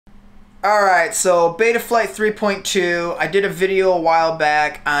Alright, so Betaflight 3.2, I did a video a while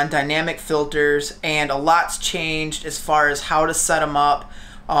back on dynamic filters, and a lot's changed as far as how to set them up.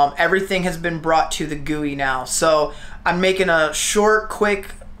 Everything has been brought to the GUI now. So I'm making a short,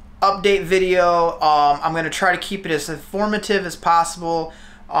 quick update video. I'm going to try to keep it as informative as possible,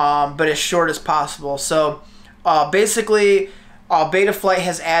 but as short as possible. So basically, Betaflight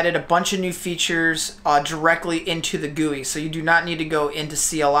has added a bunch of new features directly into the GUI, so you do not need to go into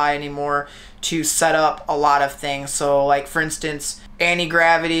CLI anymore to set up a lot of things. So like for instance,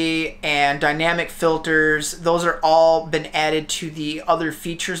 anti-gravity and dynamic filters, those are all been added to the other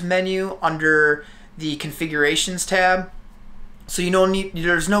features menu under the configurations tab. So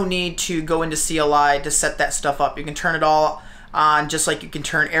there's no need to go into CLI to set that stuff up. You can turn it all on just like you can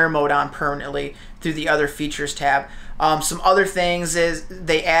turn air mode on permanently through the other features tab. Some other things is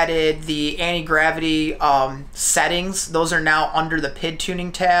they added the anti-gravity settings. Those are now under the PID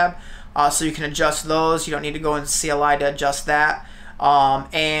tuning tab, so you can adjust those. You don't need to go into CLI to adjust that.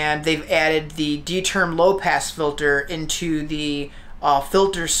 And they've added the D-term low pass filter into the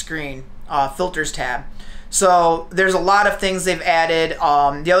filter screen, filters tab. So there's a lot of things they've added.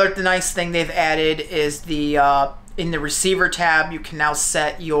 The other nice thing they've added is the in the receiver tab, you can now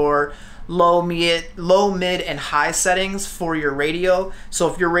set your low, mid, and high settings for your radio.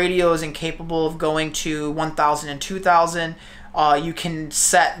 So if your radio is incapable of going to 1000 and 2000, you can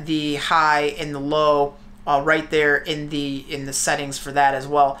set the high and the low right there in the settings for that as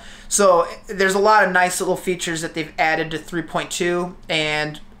well. So there's a lot of nice little features that they've added to 3.2,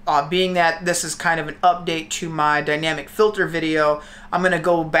 and being that this is kind of an update to my dynamic filter video, I'm going to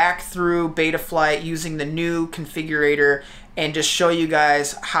go back through Betaflight using the new configurator and just show you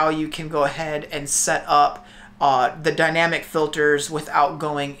guys how you can go ahead and set up the dynamic filters without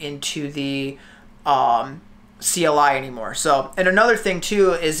going into the CLI anymore. So, and another thing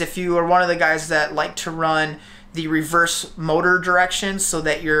too is if you are one of the guys that like to run the reverse motor direction so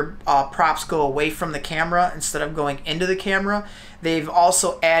that your props go away from the camera instead of going into the camera, they've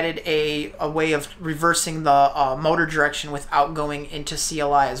also added a way of reversing the motor direction without going into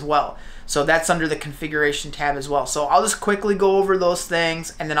CLI as well. So that's under the configuration tab as well. So I'll just quickly go over those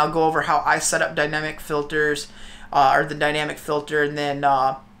things, and then I'll go over how I set up dynamic filters, or the dynamic filter, and then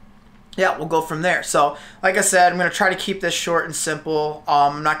yeah, we'll go from there. So like I said, I'm going to try to keep this short and simple.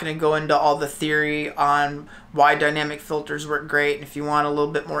 I'm not going to go into all the theory on why dynamic filters work great. And if you want a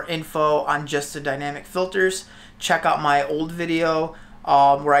little bit more info on just the dynamic filters, check out my old video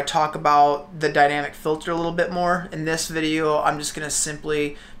where I talk about the dynamic filter a little bit more. In this video, I'm just going to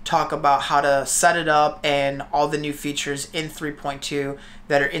simply talk about how to set it up and all the new features in 3.2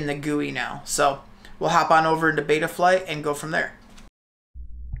 that are in the GUI now. So we'll hop on over into Betaflight and go from there.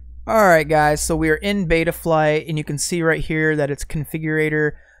 Alright guys, so we are in Betaflight, and you can see right here that it's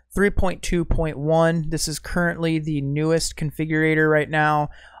configurator 3.2.1. This is currently the newest configurator right now.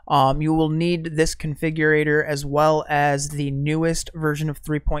 You will need this configurator as well as the newest version of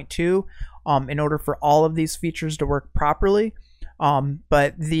 3.2 in order for all of these features to work properly.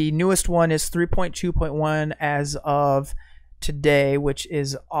 But the newest one is 3.2.1 as of today, which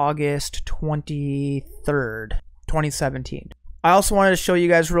is August 23rd, 2017. I also wanted to show you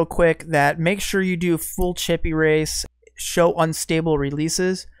guys real quick that make sure you do full chip erase, show unstable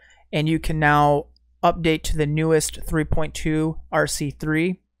releases, and you can now update to the newest 3.2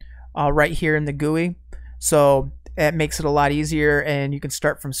 RC3 right here in the GUI. So it makes it a lot easier, and you can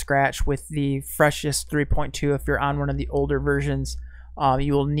start from scratch with the freshest 3.2. If you're on one of the older versions,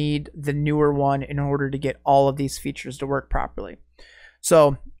 you will need the newer one in order to get all of these features to work properly.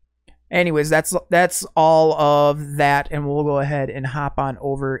 So anyways, that's all of that, and we'll go ahead and hop on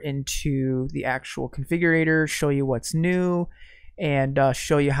over into the actual configurator, show you what's new, and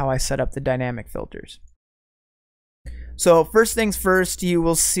show you how I set up the dynamic filters. So first things first, you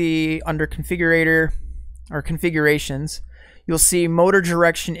will see under configurator or configurations, you'll see motor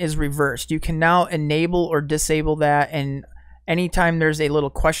direction is reversed. You can now enable or disable that, and anytime there's a little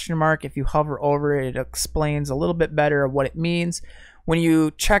question mark, if you hover over it, it explains a little bit better of what it means. When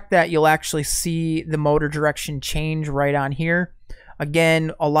you check that, you'll actually see the motor direction change right on here.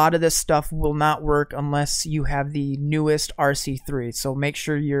 Again, a lot of this stuff will not work unless you have the newest RC3. So make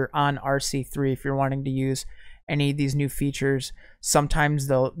sure you're on RC3 if you're wanting to use any of these new features. Sometimes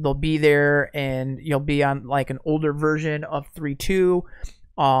they'll be there, and you'll be on like an older version of 3.2,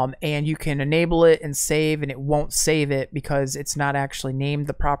 and you can enable it and save, and it won't save it because it's not actually named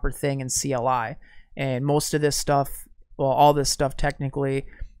the proper thing in CLI. And most of this stuff, well, all this stuff technically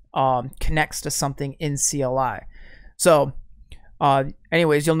connects to something in CLI. So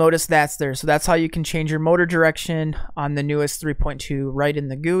anyways, you'll notice that's there. So that's how you can change your motor direction on the newest 3.2 right in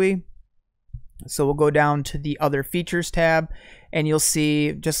the GUI. So we'll go down to the other features tab, and you'll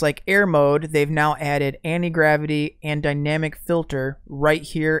see, just like air mode, they've now added anti-gravity and dynamic filter right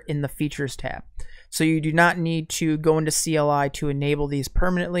here in the features tab. So you do not need to go into CLI to enable these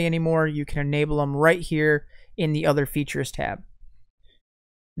permanently anymore. You can enable them right here in the other features tab.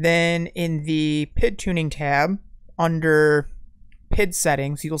 Then in the PID tuning tab, under PID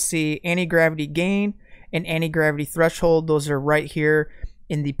settings, you'll see anti-gravity gain and anti-gravity threshold. Those are right here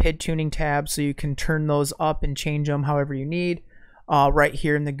in the PID tuning tab, so you can turn those up and change them however you need right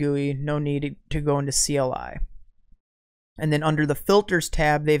here in the GUI. No need to go into CLI. And then under the filters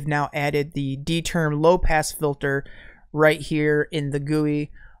tab, they've now added the D-term low pass filter right here in the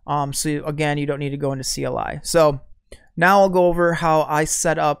GUI. So again, you don't need to go into CLI. So now I'll go over how I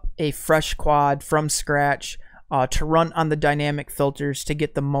set up a fresh quad from scratch to run on the dynamic filters to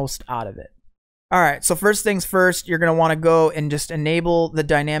get the most out of it. All right, so first things first, you're going to want to go and just enable the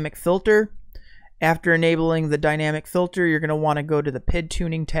dynamic filter. After enabling the dynamic filter, you're going to want to go to the PID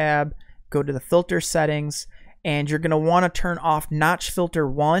tuning tab, go to the filter settings, and you're going to want to turn off notch filter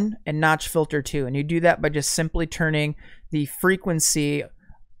 1 and notch filter 2. And you do that by just simply turning the frequency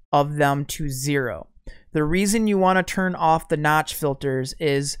of them to 0. The reason you want to turn off the notch filters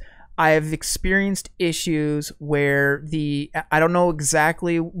is I have experienced issues where I don't know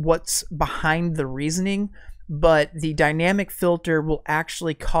exactly what's behind the reasoning, but the dynamic filter will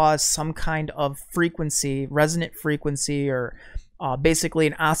actually cause some kind of frequency, resonant frequency, or basically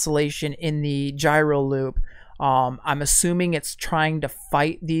an oscillation in the gyro loop. I'm assuming it's trying to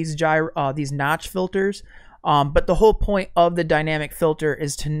fight these notch filters. But the whole point of the dynamic filter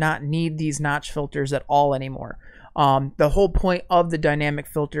is to not need these notch filters at all anymore. The whole point of the dynamic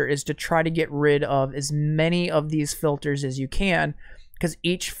filter is to try to get rid of as many of these filters as you can, because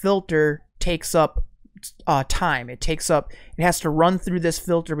each filter takes up time. It has to run through this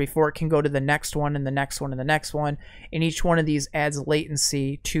filter before it can go to the next one and the next one and the next one. And each one of these adds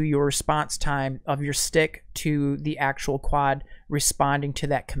latency to your response time of your stick to the actual quad responding to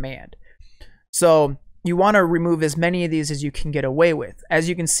that command. So you want to remove as many of these as you can get away with. As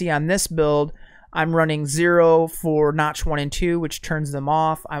you can see on this build, I'm running 0 for notch 1 and 2, which turns them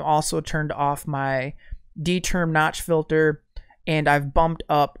off. I'm also turned off my D-term notch filter, and I've bumped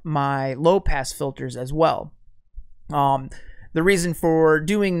up my low pass filters as well. The reason for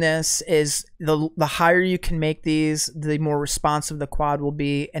doing this is the higher you can make these, the more responsive the quad will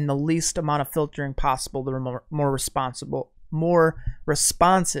be, and the least amount of filtering possible, the more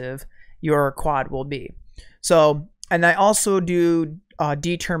responsive your quad will be. So, and I also do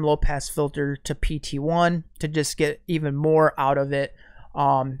D-term low pass filter to PT1 to just get even more out of it.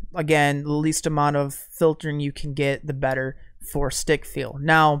 Again, the least amount of filtering you can get, the better for stick feel.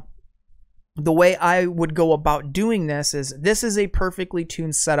 Now, the way I would go about doing this is a perfectly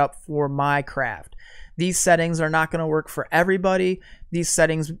tuned setup for my craft. These settings are not going to work for everybody. These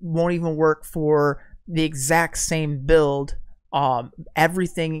settings won't even work for the exact same build.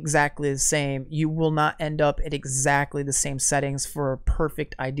 Everything exactly the same. You will not end up at exactly the same settings for a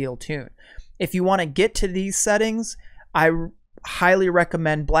perfect ideal tune. If you want to get to these settings, I highly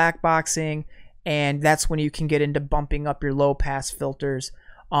recommend black boxing, and that's when you can get into bumping up your low pass filters.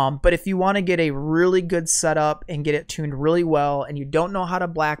 But if you want to get a really good setup and get it tuned really well, and you don't know how to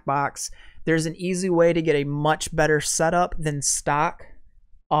black box, there's an easy way to get a much better setup than stock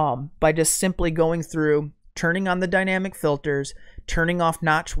by just simply going through, turning on the dynamic filters, turning off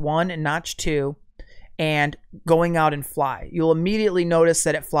notch 1 and notch 2, and going out and fly. You'll immediately notice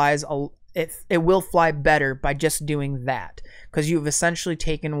that it flies. It will fly better by just doing that, because you've essentially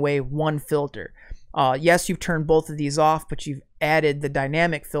taken away one filter. Yes, you've turned both of these off, but you've added the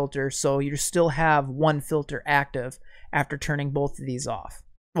dynamic filter, so you still have one filter active after turning both of these off.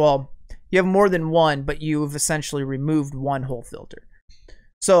 Well, you have more than one, but you've essentially removed one whole filter.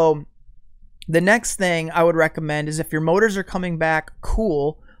 So the next thing I would recommend is, if your motors are coming back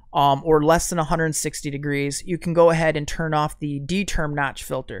cool or less than 160 degrees, you can go ahead and turn off the D-term notch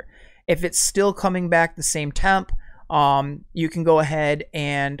filter. If it's still coming back the same temp, you can go ahead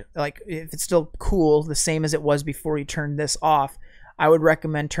and, if it's still cool, the same as it was before you turned this off, I would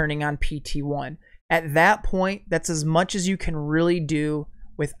recommend turning on PT1. At that point, that's as much as you can really do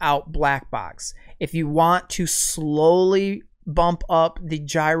without black box. If you want to slowly bump up the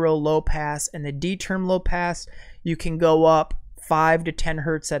gyro low pass and the D-term low pass, you can go up 5 to 10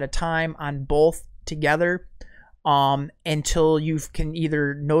 hertz at a time on both together until you can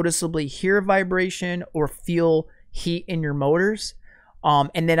either noticeably hear a vibration or feel heat in your motors.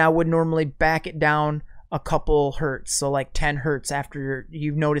 And then I would normally back it down a couple hertz, so like 10 hertz after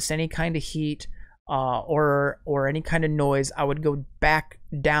you've noticed any kind of heat or any kind of noise, I would go back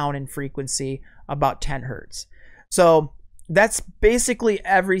down in frequency about 10 hertz. So that's basically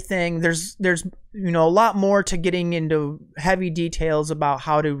everything. There's you know, a lot more to getting into heavy details about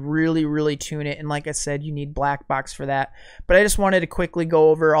how to really tune it, and like I said, you need black box for that. But I just wanted to quickly go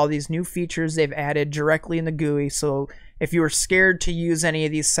over all these new features they've added directly in the GUI. So if you were scared to use any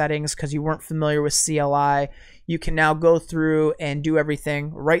of these settings because you weren't familiar with CLI, you can now go through and do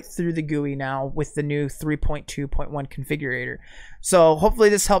everything right through the GUI now with the new 3.2.1 configurator. So hopefully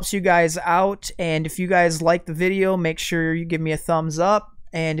this helps you guys out, and if you guys like the video, make sure you give me a thumbs up,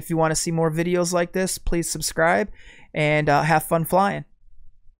 and if you want to see more videos like this, please subscribe, and have fun flying.